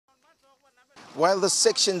While the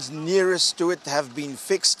sections nearest to it have been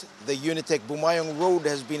fixed, the UNITECH Bumayong road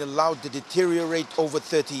has been allowed to deteriorate over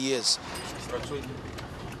 30 years.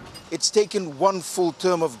 It's taken one full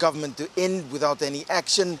term of government to end without any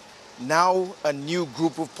action. Now, a new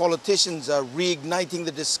group of politicians are reigniting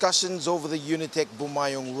the discussions over the UNITECH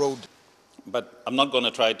Bumayong road. But I'm not going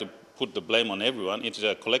to try to put the blame on everyone. It's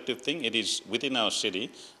a collective thing. It is within our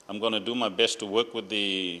city. I'm going to do my best to work with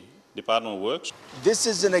the Department of Works. This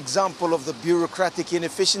is an example of the bureaucratic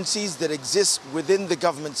inefficiencies that exist within the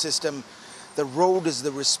government system. The road is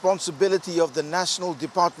the responsibility of the National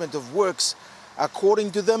Department of Works.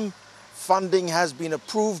 According to them, funding has been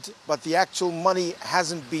approved, but the actual money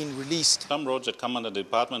hasn't been released. Some roads that come under the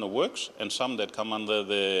Department of Works and some that come under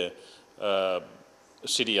the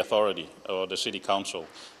city authority or the city council.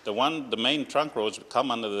 The main trunk roads come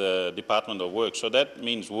under the Department of Works, so that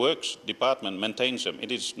means Works Department maintains them.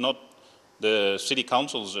 It is not the city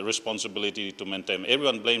council's responsibility to maintain them.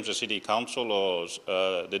 Everyone blames the city council or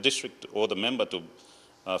the district or the member to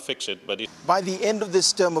fix it. But by the end of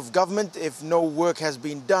this term of government, if no work has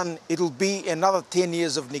been done, it'll be another 10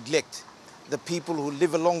 years of neglect. The people who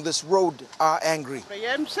live along this road are angry.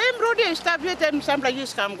 Same road is established and some like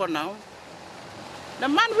this come now. The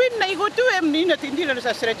man win na go to em ni na tindi na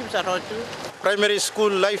sa street sa road. Primary school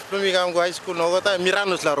life plumi kam go high school no gota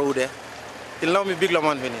miranus la road. Till now me big la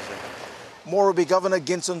man finish. Morobe Governor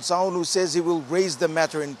Genson Saunu says he will raise the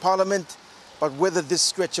matter in Parliament, but whether this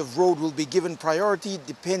stretch of road will be given priority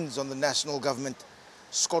depends on the national government.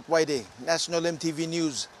 Scott Waide, National MTV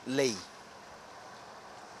News, Lae.